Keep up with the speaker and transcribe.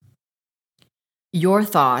Your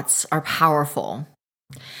thoughts are powerful.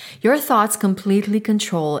 Your thoughts completely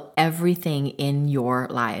control everything in your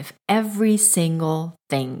life, every single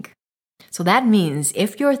thing. So that means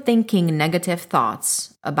if you're thinking negative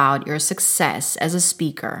thoughts about your success as a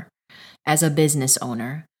speaker, as a business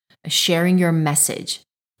owner, sharing your message,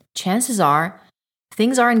 chances are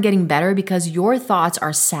things aren't getting better because your thoughts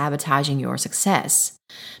are sabotaging your success,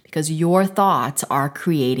 because your thoughts are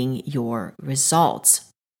creating your results.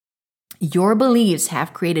 Your beliefs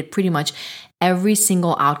have created pretty much every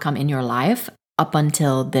single outcome in your life up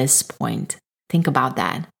until this point. Think about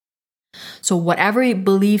that. So whatever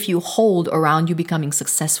belief you hold around you becoming a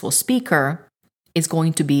successful speaker is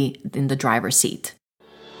going to be in the driver's seat.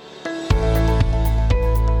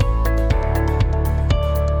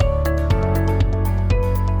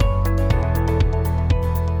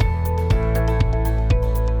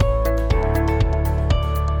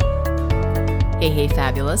 Hey,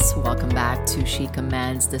 fabulous. Welcome back to She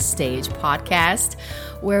Commands the Stage podcast,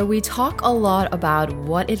 where we talk a lot about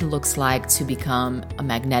what it looks like to become a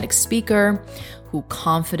magnetic speaker who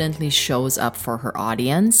confidently shows up for her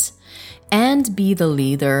audience and be the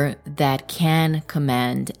leader that can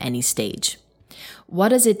command any stage. What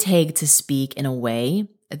does it take to speak in a way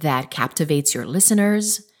that captivates your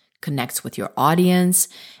listeners, connects with your audience,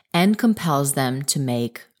 and compels them to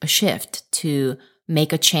make a shift, to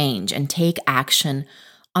make a change and take action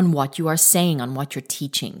on what you are saying, on what you're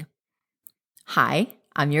teaching. Hi,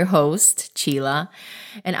 I'm your host, Sheila,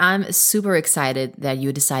 and I'm super excited that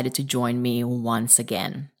you decided to join me once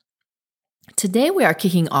again. Today we are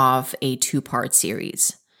kicking off a two-part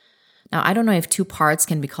series. Now, I don't know if 2 parts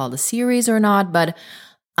can be called a series or not, but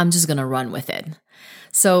I'm just going to run with it.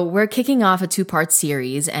 So we're kicking off a 2-part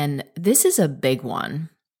series, and this is a big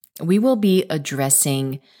one. We will be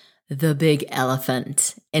addressing the big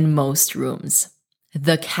elephant in most rooms,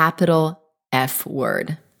 the capital F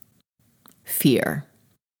word, fear.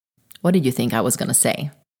 What did you think I was going to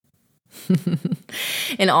say?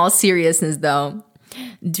 In all seriousness, though,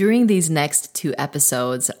 during these next 2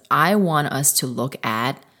 episodes, I want us to look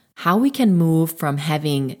at how we can move from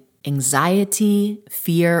having anxiety,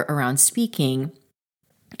 fear around speaking,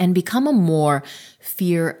 and become a more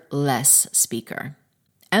fearless speaker.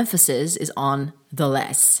 Emphasis is on the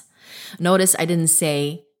less. Notice I didn't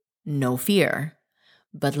say no fear,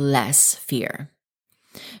 but less fear.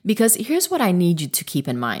 Because here's what I need you to keep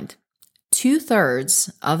in mind.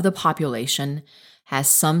 2/3 of the population has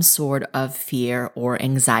some sort of fear or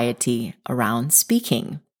anxiety around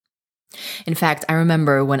speaking. In fact, I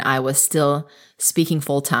remember when I was still speaking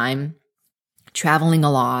full-time, traveling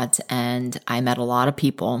a lot, and I met a lot of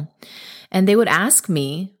people, and they would ask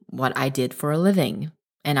me what I did for a living.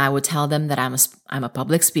 And I would tell them that I'm a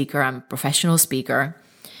public speaker, I'm a professional speaker.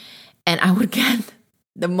 And I would get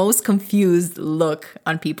the most confused look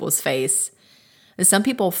on people's face. And some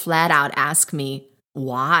people flat out ask me,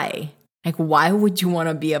 why? Like, why would you want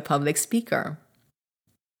to be a public speaker?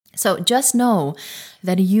 So just know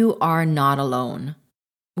that you are not alone.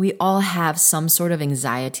 We all have some sort of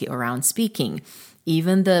anxiety around speaking.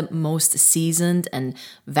 Even the most seasoned and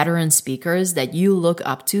veteran speakers that you look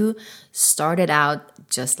up to started out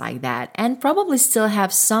just like that and probably still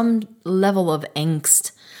have some level of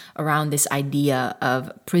angst around this idea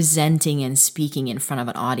of presenting and speaking in front of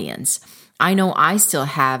an audience. I know I still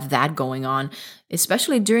have that going on,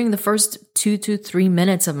 especially during the first 2 to 3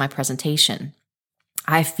 minutes of my presentation.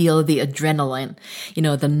 I feel the adrenaline,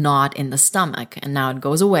 the knot in the stomach, and now it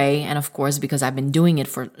goes away. And of course, because I've been doing it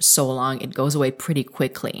for so long, it goes away pretty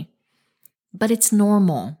quickly. But it's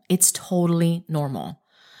normal. It's totally normal.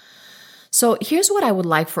 So here's what I would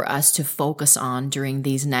like for us to focus on during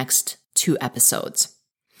these next 2 episodes.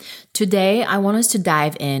 Today, I want us to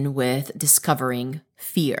dive in with discovering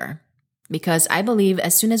fear, because I believe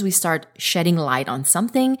as soon as we start shedding light on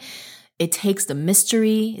something, it takes the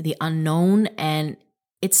mystery, the unknown, and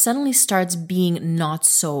it suddenly starts being not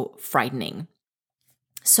so frightening.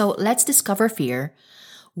 So let's discover fear,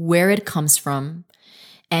 where it comes from,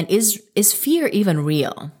 and is fear even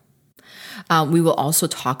real? We will also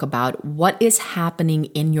talk about what is happening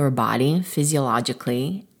in your body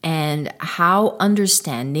physiologically and how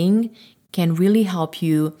understanding can really help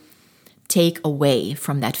you take away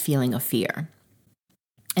from that feeling of fear.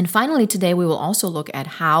 And finally, today we will also look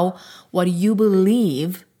at how what you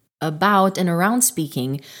believe about and around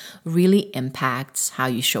speaking really impacts how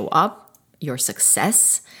you show up, your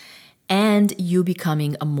success, and you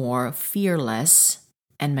becoming a more fearless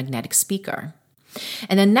and magnetic speaker.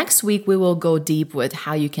 And then next week, we will go deep with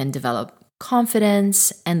how you can develop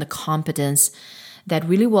confidence and the competence that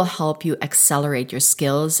really will help you accelerate your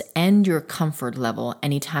skills and your comfort level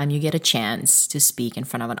anytime you get a chance to speak in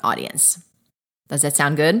front of an audience. Does that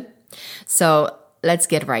sound good? So let's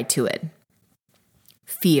get right to it.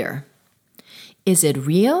 Fear. Is it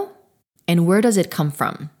real? And where does it come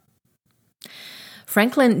from?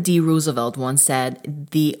 Franklin D. Roosevelt once said,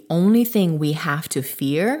 "The only thing we have to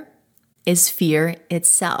fear is fear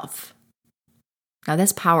itself." Now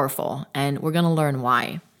that's powerful, and we're going to learn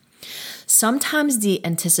why. Sometimes the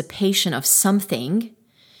anticipation of something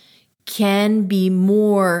can be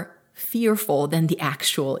more fearful than the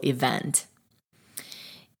actual event.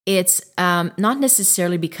 It's not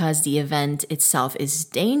necessarily because the event itself is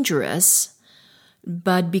dangerous,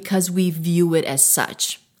 but because we view it as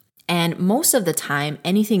such. And most of the time,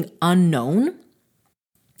 anything unknown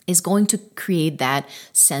is going to create that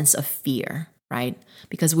sense of fear, right?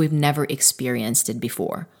 Because we've never experienced it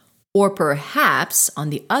before. Or perhaps, on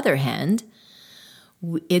the other hand,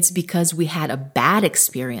 it's because we had a bad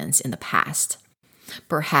experience in the past.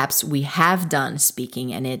 Perhaps we have done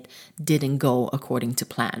speaking and it didn't go according to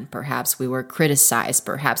plan. Perhaps we were criticized.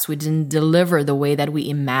 Perhaps we didn't deliver the way that we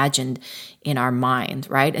imagined in our mind,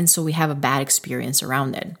 right? And so we have a bad experience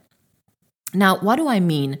around it. Now, what do I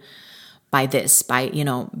mean by this, by,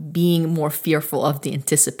 being more fearful of the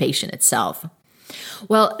anticipation itself?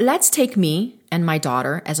 Well, let's take me and my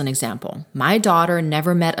daughter as an example. My daughter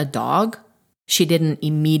never met a dog she didn't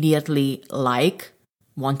immediately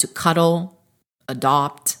want to cuddle,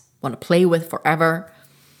 adopt, want to play with forever.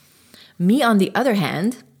 Me, on the other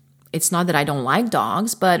hand, it's not that I don't like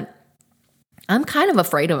dogs, but I'm kind of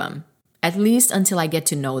afraid of them, at least until I get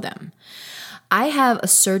to know them. I have a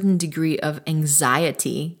certain degree of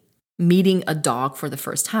anxiety meeting a dog for the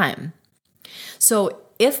first time. So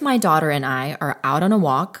if my daughter and I are out on a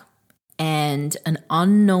walk and an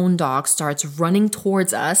unknown dog starts running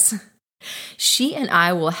towards us, she and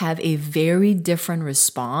I will have a very different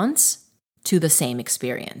response to the same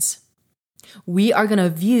experience. We are going to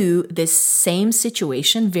view this same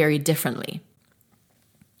situation very differently.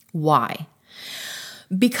 Why?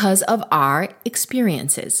 Because of our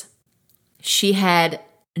experiences. She had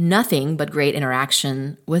nothing but great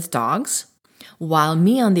interaction with dogs, while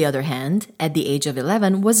me, on the other hand, at the age of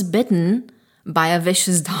 11, was bitten by a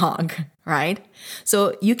vicious dog, right?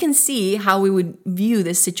 So you can see how we would view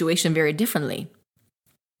this situation very differently.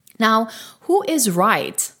 Now, who is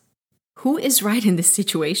right? Who is right in this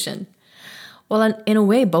situation? Well, in a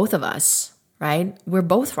way, both of us, right? We're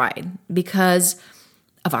both right because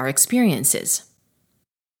of our experiences.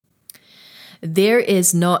 There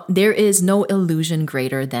is no illusion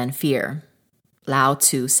greater than fear. Lao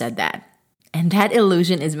Tzu said that. And that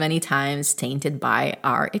illusion is many times tainted by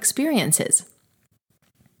our experiences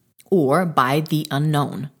or by the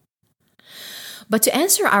unknown. But to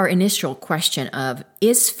answer our initial question of,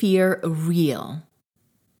 is fear real?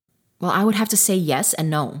 Well, I would have to say yes and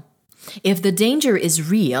no. If the danger is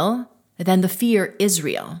real, then the fear is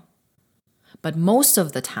real. But most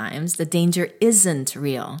of the times, the danger isn't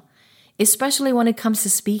real. Especially when it comes to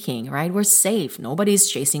speaking, right? We're safe. Nobody's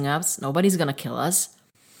chasing us. Nobody's going to kill us.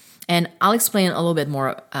 And I'll explain a little bit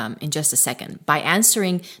more in just a second by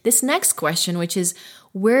answering this next question, which is,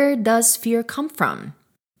 where does fear come from?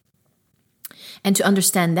 And to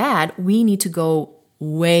understand that, we need to go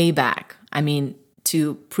way back.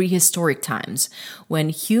 To prehistoric times when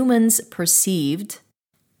humans perceived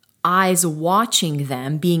eyes watching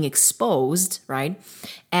them being exposed, right,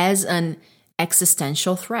 as an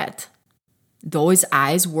existential threat. Those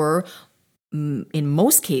eyes were, in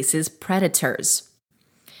most cases, predators.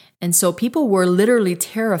 And so people were literally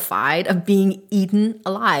terrified of being eaten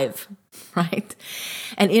alive, right?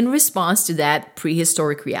 And in response to that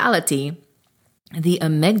prehistoric reality, the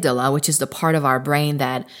amygdala, which is the part of our brain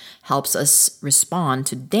that helps us respond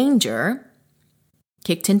to danger,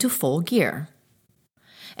 kicked into full gear.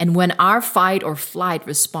 And when our fight or flight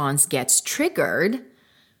response gets triggered,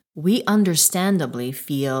 we understandably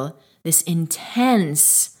feel this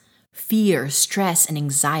intense fear, stress, and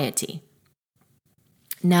anxiety.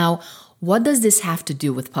 Now, what does this have to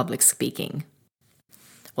do with public speaking?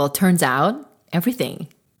 Well, it turns out everything.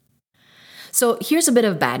 So here's a bit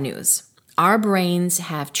of bad news. Our brains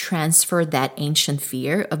have transferred that ancient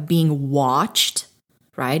fear of being watched,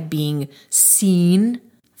 right? Being seen,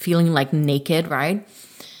 feeling like naked, right?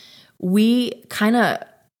 We kind of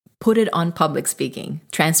put it on public speaking,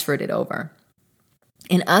 transferred it over.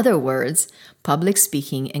 In other words, public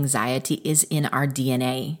speaking anxiety is in our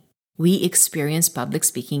DNA. We experience public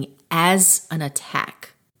speaking as an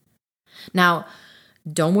attack. Now,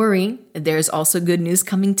 don't worry, there's also good news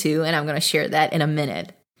coming too, and I'm going to share that in a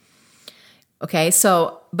minute. Okay,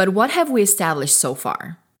 but what have we established so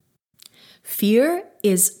far? Fear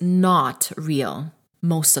is not real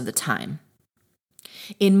most of the time.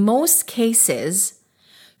 In most cases,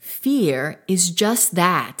 fear is just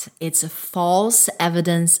that. It's a false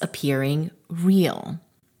evidence appearing real,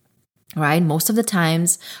 right? Most of the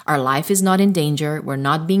times, our life is not in danger. We're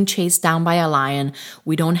not being chased down by a lion.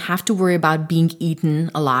 We don't have to worry about being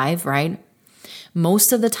eaten alive, right?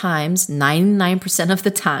 Most of the times, 99% of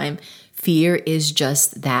the time, fear is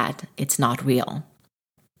just that. It's not real.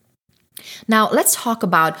 Now, let's talk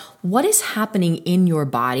about what is happening in your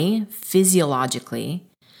body physiologically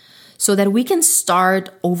so that we can start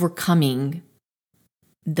overcoming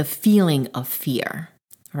the feeling of fear,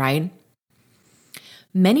 right?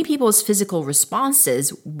 Many people's physical responses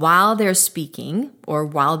while they're speaking or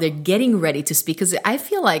while they're getting ready to speak, because I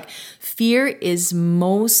feel like fear is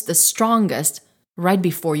the strongest right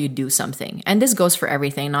before you do something. And this goes for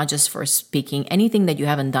everything, not just for speaking. Anything that you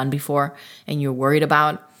haven't done before and you're worried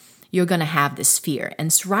about, you're going to have this fear. And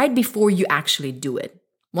it's right before you actually do it.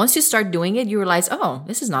 Once you start doing it, you realize, oh,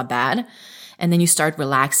 this is not bad. And then you start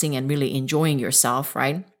relaxing and really enjoying yourself,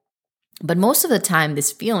 right? But most of the time,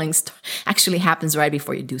 this feeling actually happens right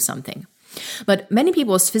before you do something. But many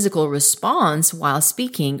people's physical response while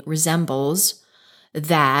speaking resembles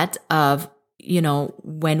that of,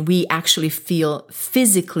 when we actually feel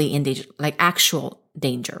physically in danger, like actual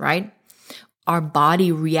danger, right? Our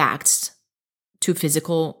body reacts to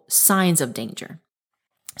physical signs of danger.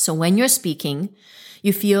 So when you're speaking,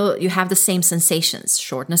 you feel you have the same sensations: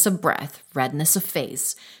 shortness of breath, redness of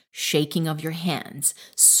face, shaking of your hands,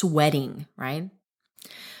 sweating, right?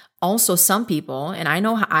 Also, some people, and I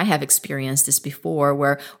know I have experienced this before,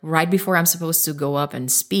 where right before I'm supposed to go up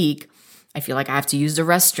and speak, I feel like I have to use the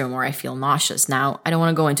restroom or I feel nauseous. Now, I don't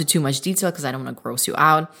want to go into too much detail because I don't want to gross you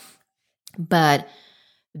out, but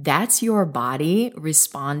that's your body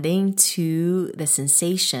responding to the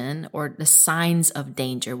sensation or the signs of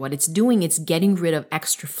danger. What it's doing, it's getting rid of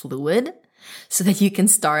extra fluid so that you can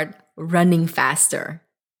start running faster.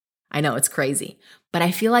 I know it's crazy, but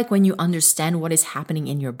I feel like when you understand what is happening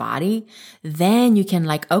in your body, then you can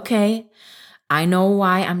okay, I know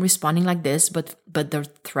why I'm responding like this, but the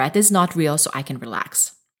threat is not real, so I can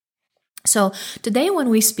relax. So today when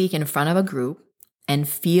we speak in front of a group, and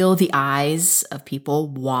feel the eyes of people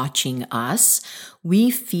watching us, we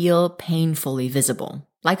feel painfully visible,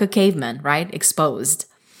 like a caveman, right? Exposed.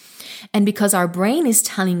 And because our brain is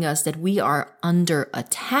telling us that we are under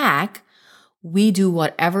attack, we do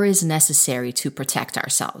whatever is necessary to protect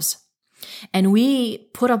ourselves. And we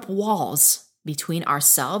put up walls between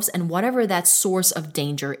ourselves and whatever that source of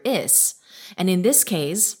danger is. And in this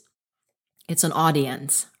case, it's an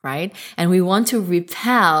audience, right? And we want to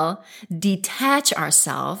detach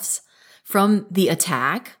ourselves from the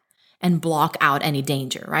attack and block out any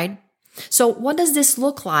danger, right? So what does this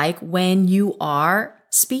look like when you are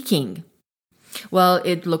speaking? Well,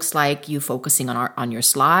 it looks like you focusing on your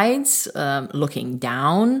slides, looking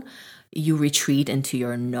down, you retreat into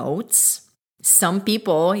your notes. Some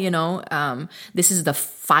people, this is the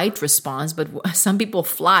fight response, but some people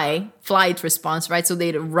flight response, right? So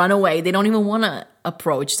they run away. They don't even want to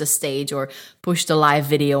approach the stage or push the live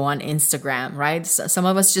video on Instagram, right? So some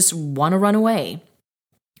of us just want to run away,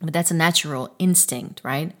 but that's a natural instinct,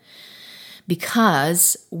 right?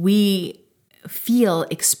 Because we feel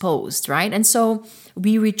exposed, right? And so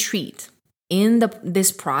we retreat. In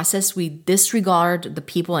this process, we disregard the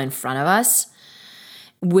people in front of us,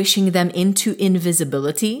 wishing them into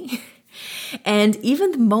invisibility. And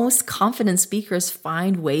even the most confident speakers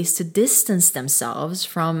find ways to distance themselves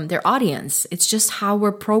from their audience. It's just how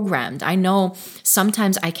we're programmed. I know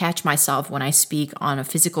sometimes I catch myself when I speak on a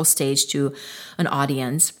physical stage to an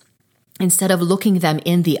audience. Instead of looking them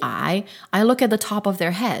in the eye, I look at the top of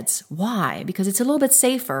their heads. Why? Because it's a little bit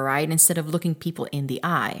safer, right? Instead of looking people in the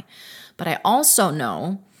eye. But I also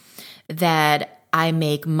know that I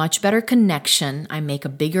make much better connection. I make a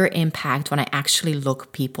bigger impact when I actually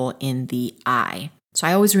look people in the eye. So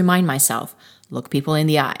I always remind myself, look people in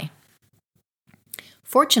the eye.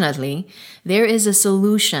 Fortunately, there is a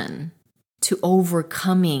solution to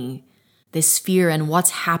overcoming this fear and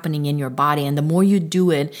what's happening in your body. And the more you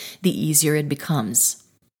do it, the easier it becomes.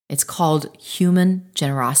 It's called human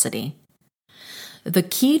generosity. The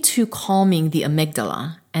key to calming the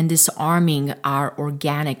amygdala and disarming our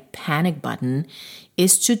organic panic button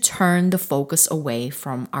is to turn the focus away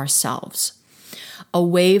from ourselves,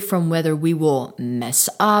 away from whether we will mess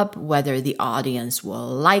up, whether the audience will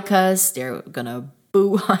like us, they're gonna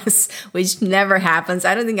boo us, which never happens.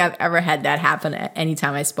 I don't think I've ever had that happen at any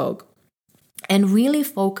time I spoke. And really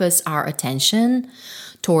focus our attention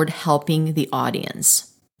toward helping the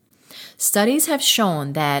audience. Studies have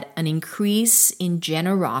shown that an increase in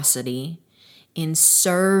generosity, in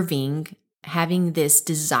serving, having this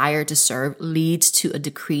desire to serve, leads to a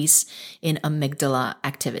decrease in amygdala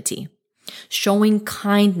activity. Showing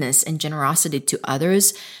kindness and generosity to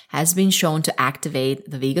others has been shown to activate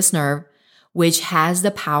the vagus nerve, which has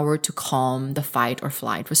the power to calm the fight or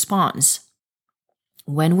flight response.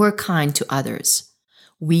 When we're kind to others,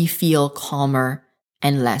 we feel calmer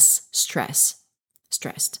and less stressed.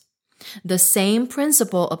 The same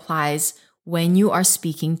principle applies when you are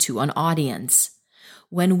speaking to an audience.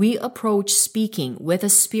 When we approach speaking with a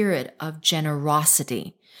spirit of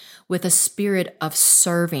generosity, with a spirit of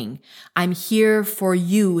serving, I'm here for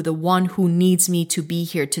you, the one who needs me to be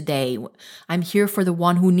here today. I'm here for the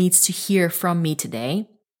one who needs to hear from me today.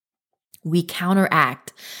 We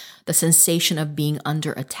counteract the sensation of being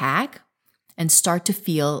under attack and start to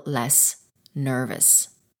feel less nervous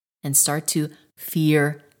and start to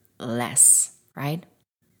fear less, right?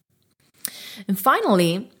 And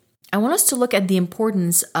finally, I want us to look at the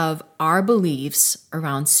importance of our beliefs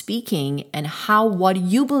around speaking and how what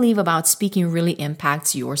you believe about speaking really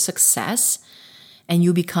impacts your success and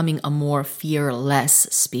you becoming a more fearless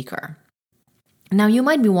speaker. Now, you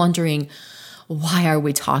might be wondering, why are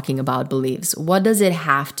we talking about beliefs? What does it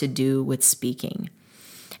have to do with speaking?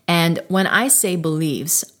 And when I say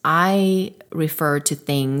beliefs, I refer to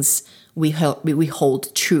things we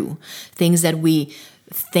hold true, things that we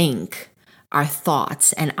think, our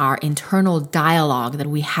thoughts and our internal dialogue that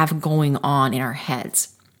we have going on in our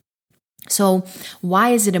heads. So why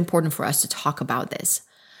is it important for us to talk about this?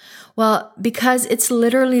 Well, because it's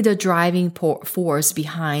literally the driving force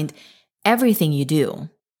behind everything you do.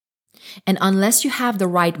 And unless you have the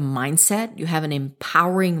right mindset, you have an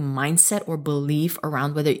empowering mindset or belief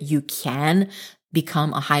around whether you can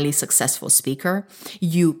become a highly successful speaker,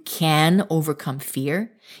 you can overcome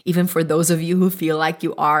fear, even for those of you who feel like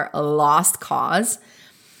you are a lost cause.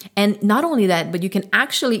 And not only that, but you can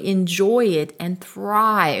actually enjoy it and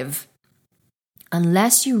thrive.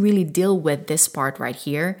 Unless you really deal with this part right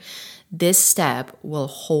here, this step will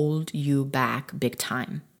hold you back big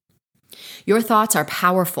time. Your thoughts are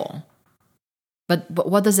powerful. But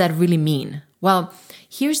what does that really mean? Well,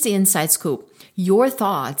 here's the inside scoop. Your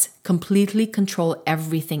thoughts completely control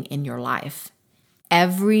everything in your life.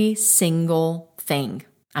 Every single thing.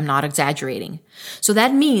 I'm not exaggerating. So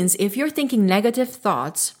that means if you're thinking negative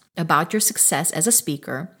thoughts about your success as a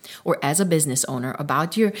speaker or as a business owner,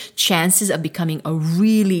 about your chances of becoming a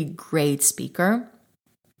really great speaker,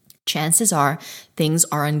 chances are things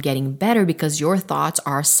aren't getting better because your thoughts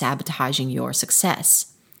are sabotaging your success.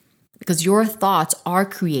 Because your thoughts are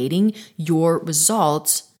creating your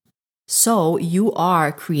results. So you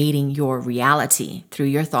are creating your reality through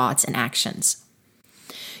your thoughts and actions.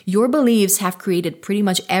 Your beliefs have created pretty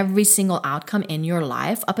much every single outcome in your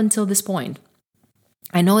life up until this point.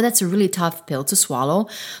 I know that's a really tough pill to swallow,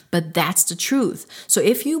 but that's the truth. So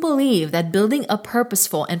if you believe that building a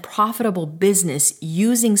purposeful and profitable business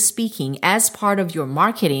using speaking as part of your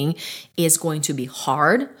marketing is going to be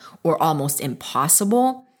hard or almost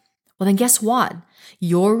impossible, well then guess what?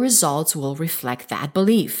 Your results will reflect that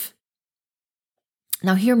belief.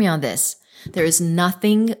 Now hear me on this. There is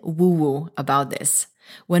nothing woo-woo about this.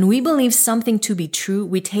 When we believe something to be true,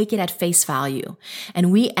 we take it at face value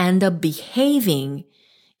and we end up behaving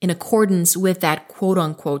in accordance with that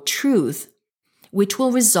quote-unquote truth, which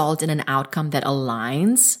will result in an outcome that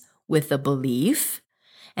aligns with the belief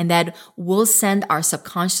and that will send our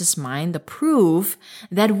subconscious mind the proof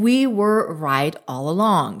that we were right all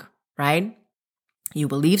along, right? You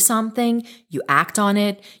believe something, you act on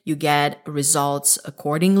it, you get results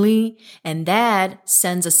accordingly, and that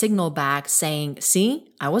sends a signal back saying,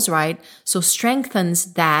 see, I was right. So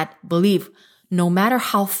strengthens that belief no matter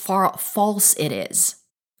how far false it is.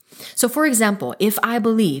 So for example, if I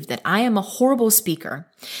believe that I am a horrible speaker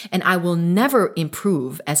and I will never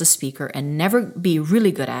improve as a speaker and never be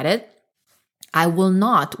really good at it, I will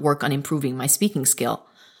not work on improving my speaking skill.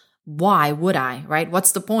 Why would I, right?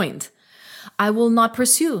 What's the point? I will not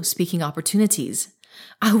pursue speaking opportunities.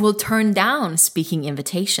 I will turn down speaking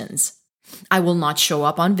invitations. I will not show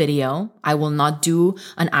up on video. I will not do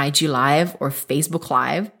an IG Live or Facebook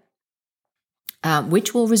Live,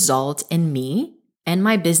 which will result in me and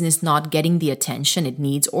my business not getting the attention it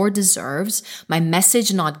needs or deserves, my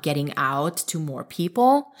message not getting out to more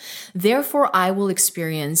people. Therefore, I will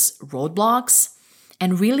experience roadblocks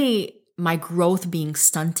and really my growth being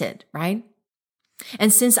stunted, right?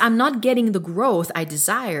 And since I'm not getting the growth I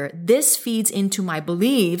desire, this feeds into my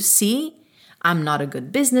beliefs. See, I'm not a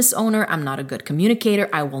good business owner. I'm not a good communicator.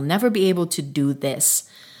 I will never be able to do this.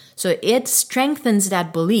 So it strengthens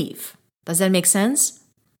that belief. Does that make sense?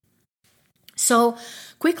 So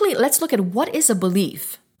quickly, let's look at what is a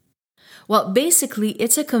belief. Well, basically,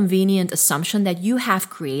 it's a convenient assumption that you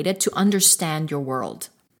have created to understand your world.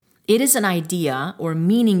 It is an idea or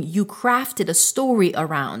meaning you crafted a story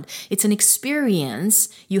around. It's an experience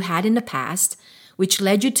you had in the past, which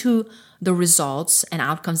led you to the results and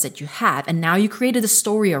outcomes that you have. And now you created a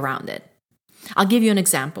story around it. I'll give you an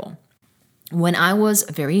example. When I was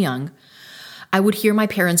very young, I would hear my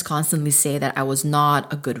parents constantly say that I was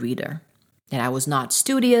not a good reader, that I was not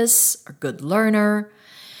studious or good learner.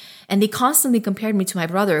 And they constantly compared me to my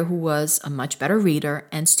brother, who was a much better reader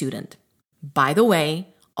and student. By the way,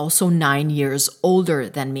 also 9 years older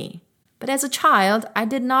than me. But as a child, I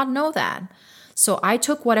did not know that. So I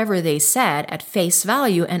took whatever they said at face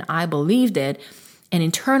value and I believed it and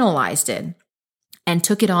internalized it and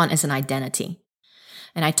took it on as an identity.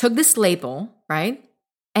 And I took this label, right,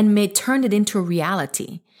 and turned it into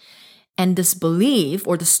reality. And this belief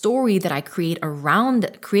or the story that I created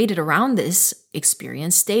around this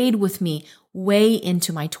experience stayed with me way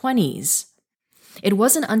into my 20s. It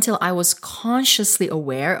wasn't until I was consciously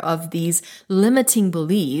aware of these limiting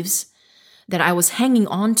beliefs that I was hanging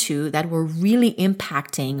on to that were really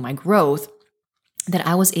impacting my growth that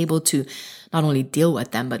I was able to not only deal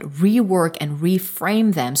with them, but rework and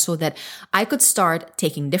reframe them so that I could start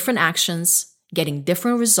taking different actions, getting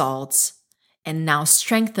different results, and now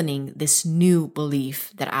strengthening this new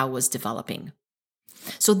belief that I was developing.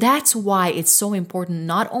 So that's why it's so important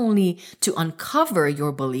not only to uncover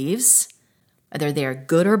your beliefs, whether they're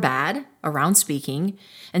good or bad around speaking,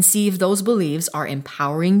 and see if those beliefs are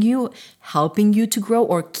empowering you, helping you to grow,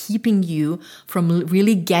 or keeping you from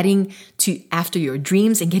really getting to after your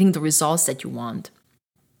dreams and getting the results that you want.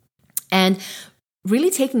 And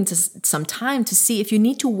really taking some time to see if you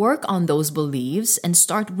need to work on those beliefs and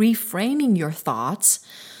start reframing your thoughts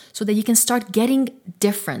so that you can start getting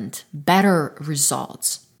different, better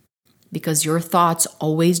results. Because your thoughts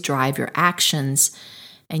always drive your actions,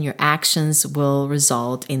 and your actions will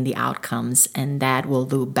result in the outcomes, and that will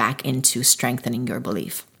loop back into strengthening your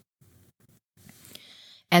belief.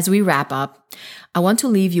 As we wrap up, I want to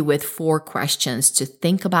leave you with 4 questions to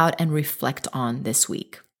think about and reflect on this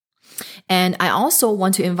week. And I also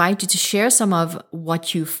want to invite you to share some of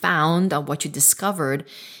what you found or what you discovered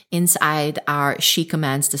inside our She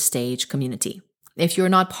Commands the Stage community. If you're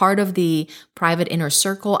not part of the private inner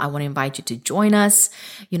circle, I want to invite you to join us.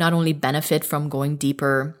 You not only benefit from going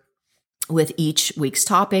deeper with each week's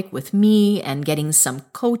topic with me and getting some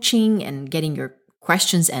coaching and getting your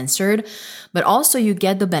questions answered, but also you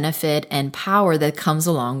get the benefit and power that comes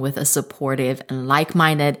along with a supportive and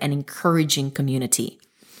like-minded and encouraging community.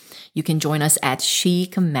 You can join us at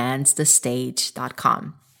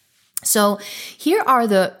shecommandsthestage.com. So here are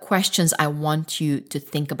the questions I want you to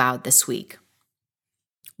think about this week.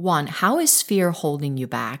 1, how is fear holding you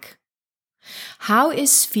back? How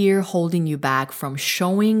is fear holding you back from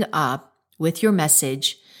showing up with your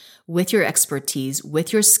message, with your expertise,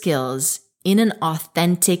 with your skills in an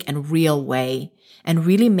authentic and real way and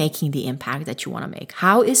really making the impact that you want to make?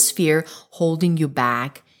 How is fear holding you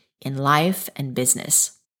back in life and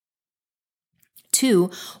business? 2,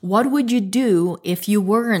 what would you do if you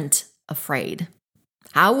weren't afraid?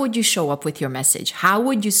 How would you show up with your message? How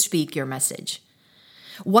would you speak your message?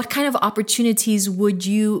 What kind of opportunities would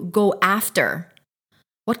you go after?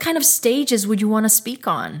 What kind of stages would you want to speak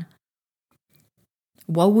on?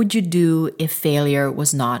 What would you do if failure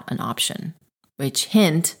was not an option? Which,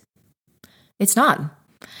 hint, it's not.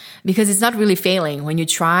 Because it's not really failing. When you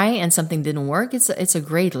try and something didn't work, it's a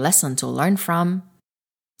great lesson to learn from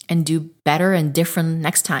and do better and different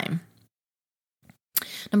next time.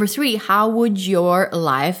 Number 3, how would your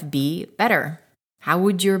life be better? How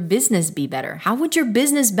would your business be better? How would your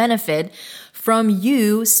business benefit from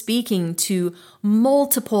you speaking to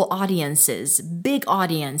multiple audiences, big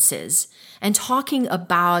audiences, and talking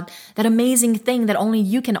about that amazing thing that only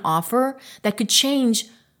you can offer that could change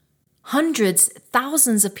hundreds,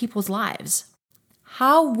 thousands of people's lives?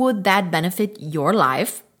 How would that benefit your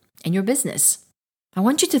life and your business? I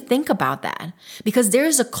want you to think about that because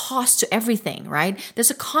there's a cost to everything, right?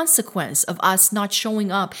 There's a consequence of us not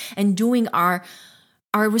showing up and doing our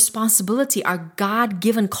responsibility, our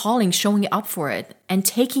God-given calling, showing up for it and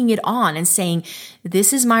taking it on and saying,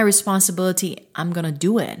 this is my responsibility, I'm going to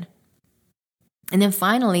do it. And then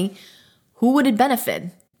finally, who would it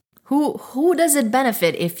benefit? Who does it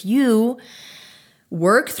benefit if you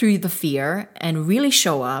work through the fear and really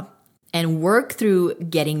show up and work through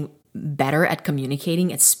getting better at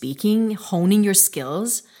communicating, at speaking, honing your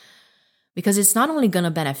skills, because it's not only going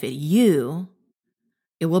to benefit you,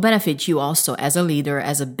 it will benefit you also as a leader,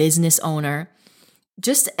 as a business owner,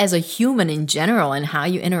 just as a human in general, and how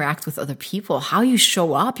you interact with other people, how you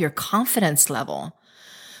show up, your confidence level.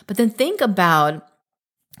 But then think about,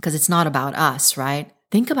 because it's not about us, right?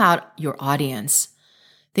 Think about your audience.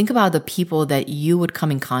 Think about the people that you would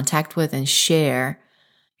come in contact with and share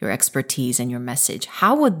your expertise and your message.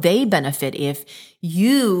 How would they benefit if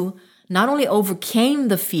you not only overcame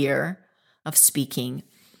the fear of speaking,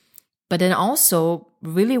 but then also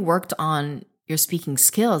really worked on your speaking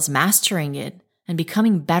skills, mastering it, and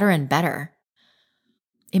becoming better and better?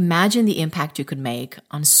 Imagine the impact you could make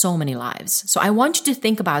on so many lives. So I want you to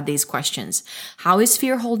think about these questions. How is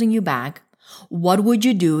fear holding you back? What would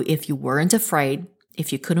you do if you weren't afraid,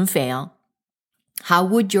 if you couldn't fail? How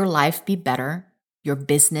would your life be better? Your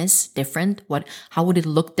business different? How would it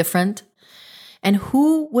look different? And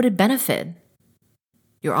who would it benefit?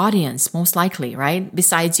 Your audience, most likely, right?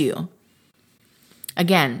 Besides you.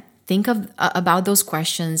 Again, think about those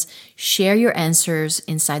questions. Share your answers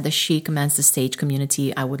inside the She Commands the Stage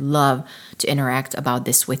community. I would love to interact about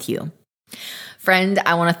this with you. Friend,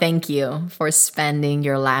 I want to thank you for spending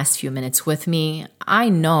your last few minutes with me. I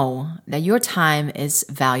know that your time is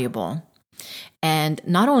valuable. And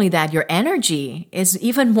not only that, your energy is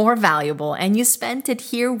even more valuable, and you spent it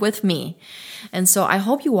here with me. And so I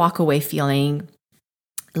hope you walk away feeling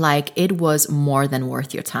like it was more than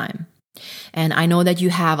worth your time. And I know that you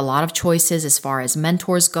have a lot of choices as far as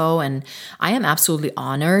mentors go, and I am absolutely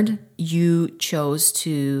honored you chose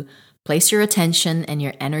to place your attention and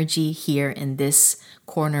your energy here in this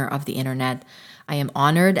corner of the internet. I am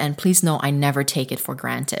honored, and please know I never take it for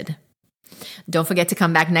granted. Don't forget to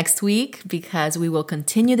come back next week, because we will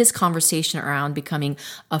continue this conversation around becoming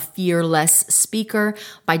a fearless speaker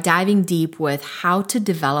by diving deep with how to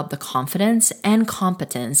develop the confidence and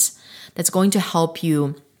competence that's going to help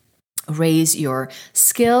you raise your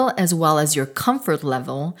skill as well as your comfort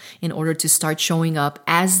level in order to start showing up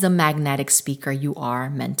as the magnetic speaker you are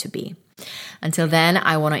meant to be. Until then,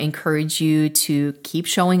 I want to encourage you to keep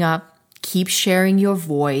showing up, keep sharing your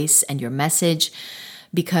voice and your message,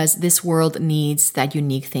 because this world needs that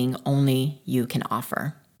unique thing only you can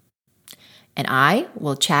offer. And I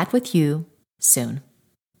will chat with you soon.